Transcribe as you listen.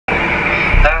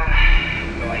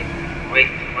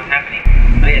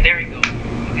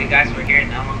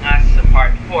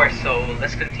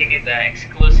let's continue the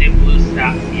exclusive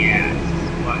Bluestacks. Yeah, this is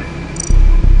fun.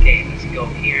 Okay, let's go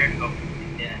here. Oh,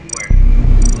 it didn't work.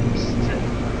 Oops.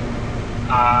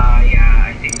 Yeah,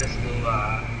 I think let's do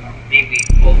maybe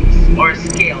focus or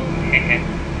skill.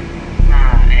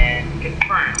 And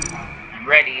confirm. I'm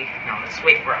ready. Now let's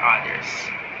wait for others.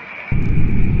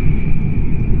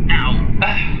 Ow.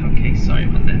 Okay, sorry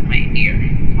about that. My ear.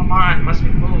 Come on, must we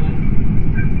move?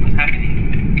 What's happening?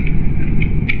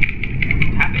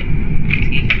 What happened?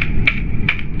 See?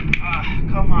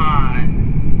 Come on.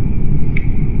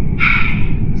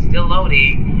 Still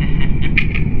loading.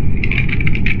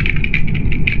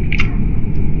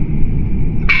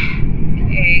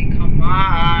 Okay, come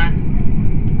on.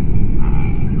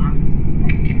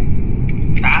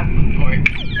 Tab or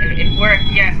it worked.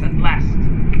 Yes, at last.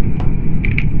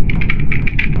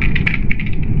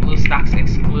 Bluestacks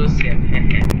exclusive.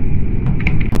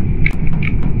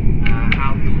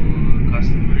 How to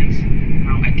customize?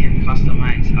 How I can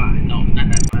customize? No, not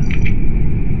that one.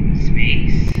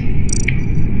 Space.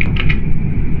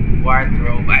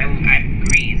 Wardrobe. I'm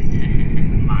green.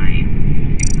 Mine.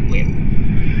 Equip.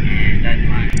 And that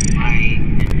one. Mine.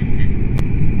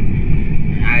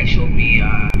 I shall be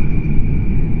oh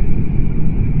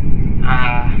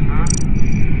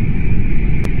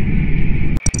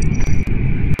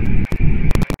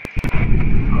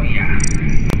yeah.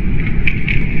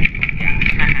 Yeah.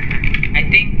 I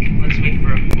think let's wait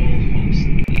for a full host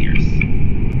years.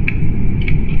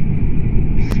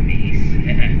 Space.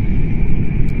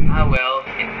 Well,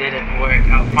 it didn't work.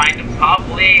 I'll find the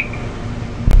public.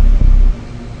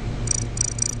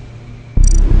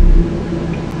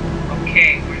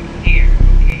 Okay, we're here.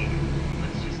 Okay,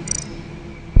 let's just this.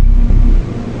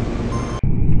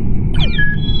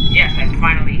 Yes, I'm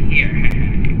finally here.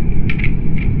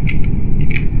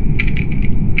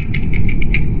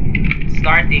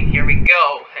 Starting, here we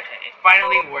go. It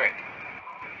finally worked.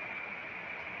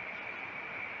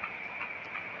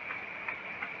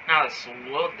 Now it's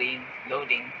loading.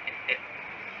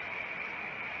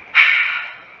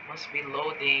 Must be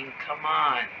loading. Come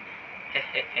on.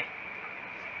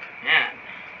 Man.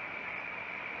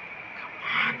 Come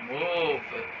on, move.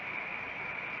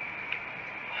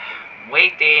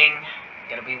 Waiting.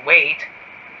 Gotta be wait.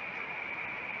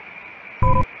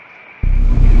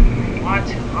 What?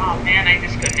 Oh man, I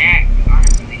disconnect.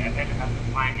 Honestly, I better have to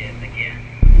find it again.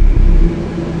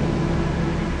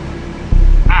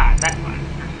 That one.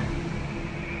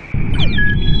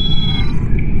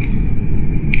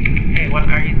 Hey, what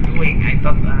are you doing? I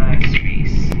thought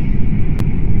space.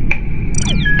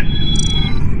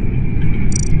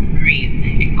 Green,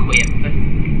 equip,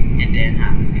 and then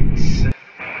it's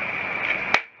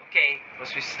okay.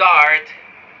 Once we start,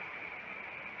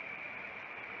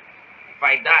 if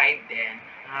I died, then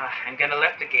I'm gonna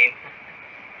left the game.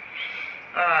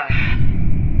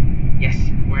 Yes,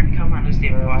 work. Come on, who's the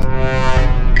imposter?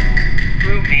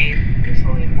 Crewmate. There's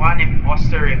only one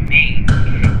imposter remain.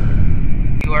 Okay.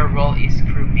 Your role is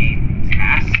crewmate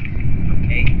task.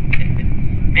 Okay.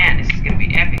 Man, this is gonna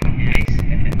be epic, guys.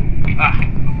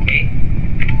 Okay.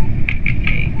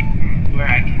 Okay. Where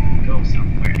I can go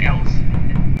somewhere else.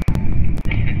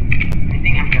 I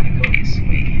think I'm gonna go this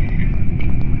way.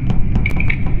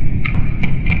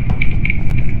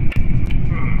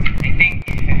 I think.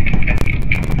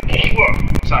 Whoa,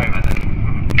 sorry about that.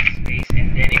 Space and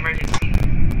then emergency.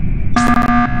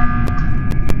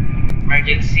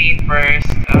 Emergency first.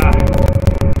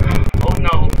 Oh no,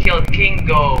 who killed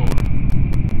Kingo?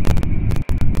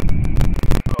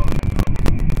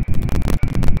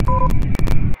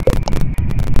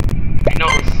 I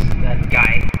know that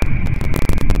guy.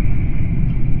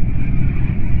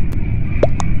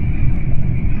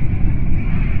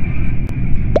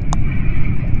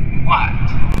 What?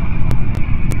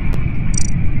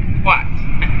 What?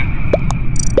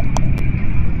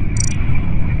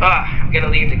 I'm gonna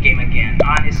leave the game again,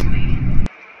 honestly.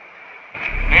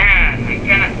 Man,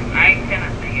 I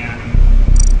cannot, yeah.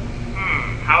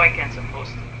 How I can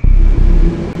supposed to?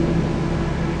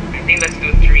 I think let's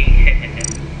do 3.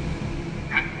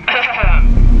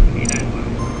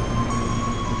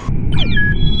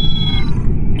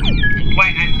 Why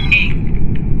I'm pink?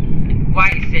 Why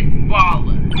is it ball?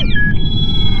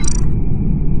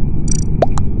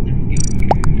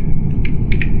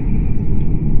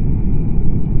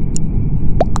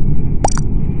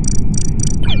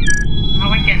 How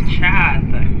I can chat?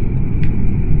 I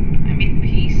mean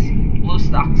PC.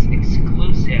 Bluestacks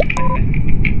exclusive.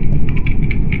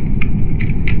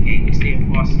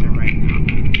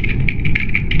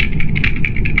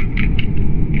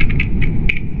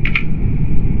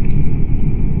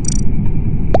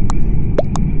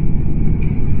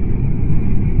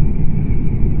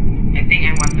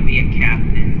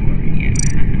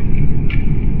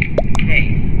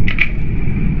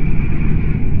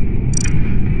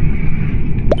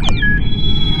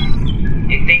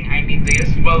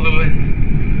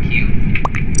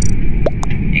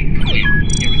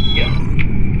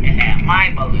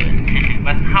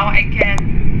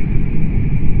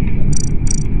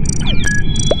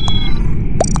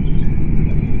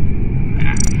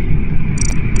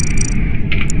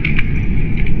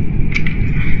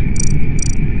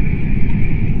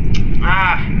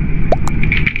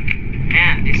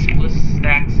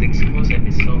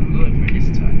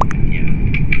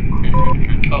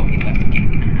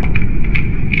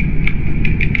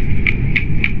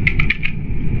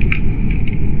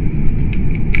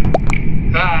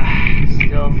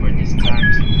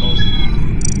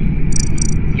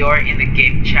 you're in the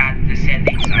game chat, the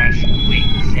settings are as quick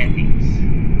settings.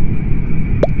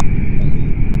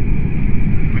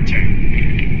 Return.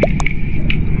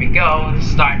 Here we go.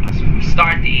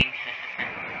 Starting.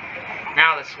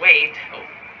 Now let's wait. Oh.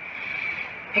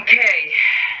 Okay.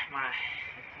 Man,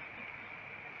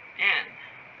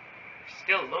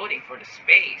 still loading for the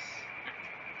space.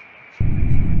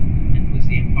 And who's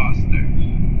the imposter?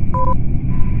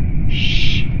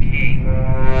 Shh. Okay.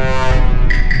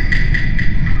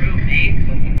 Crewmate.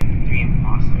 3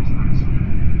 imposters, honestly.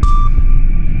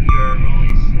 Your role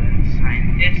is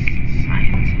scientist.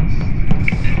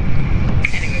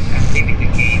 Anyways, I'm leaving the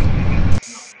game.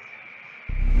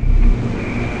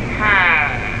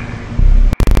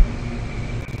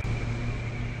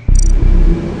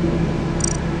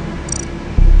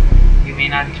 You may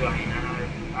not join another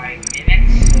 5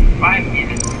 minutes. 5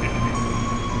 minutes.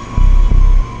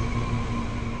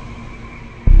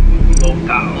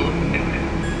 Local.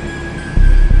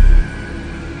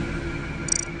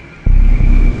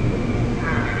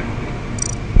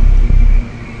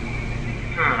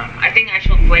 I think I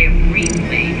should play a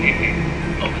replay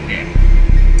over there.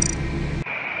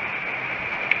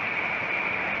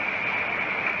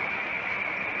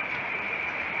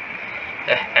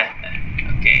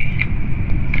 Okay.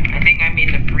 I think I'm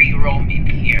in the free roam in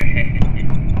here.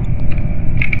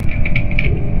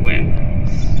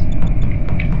 Weapons.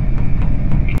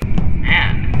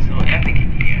 Man, it's so epic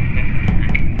in here.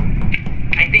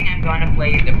 I think I'm gonna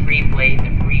play the free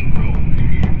roam.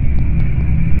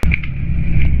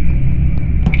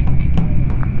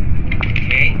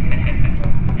 Okay.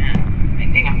 Man, I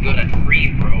think I'm good at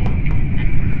free roam.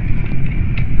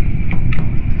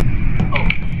 Oh.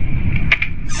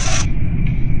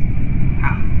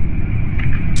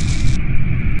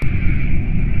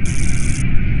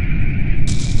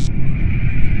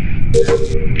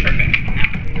 Perfect.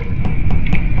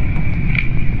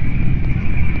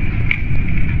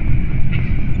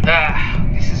 Now,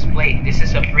 this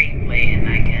is a free play, and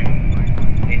I can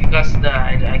because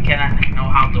I cannot know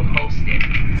how to host it.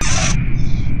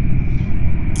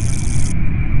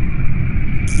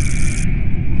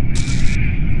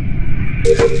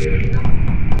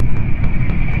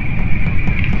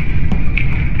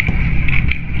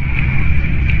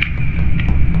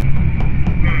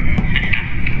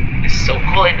 This is so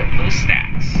cool in the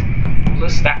Bluestacks.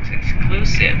 Bluestacks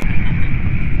exclusive.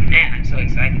 Man, I'm so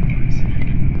excited, guys.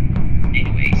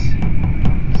 Anyways,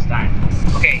 it's time.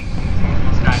 Okay, it's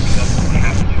almost done because we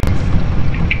have to.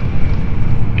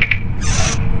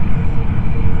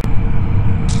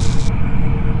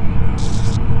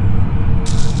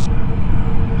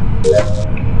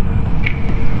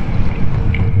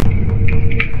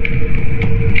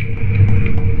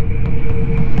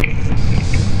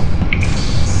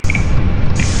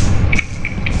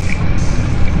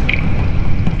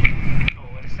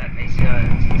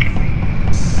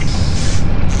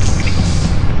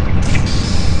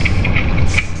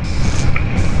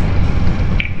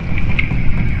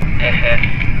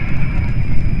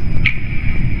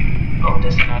 Oh,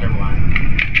 there's another one.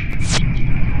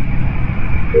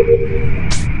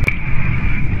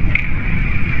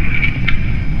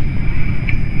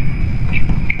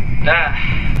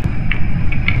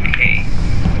 Okay.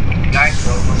 Guys,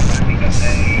 we're almost done because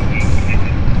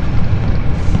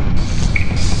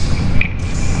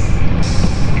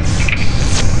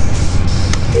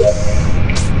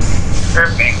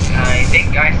perfect. I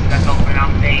think, guys, that's all for now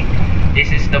today.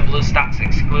 This is the Bluestacks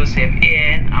exclusive.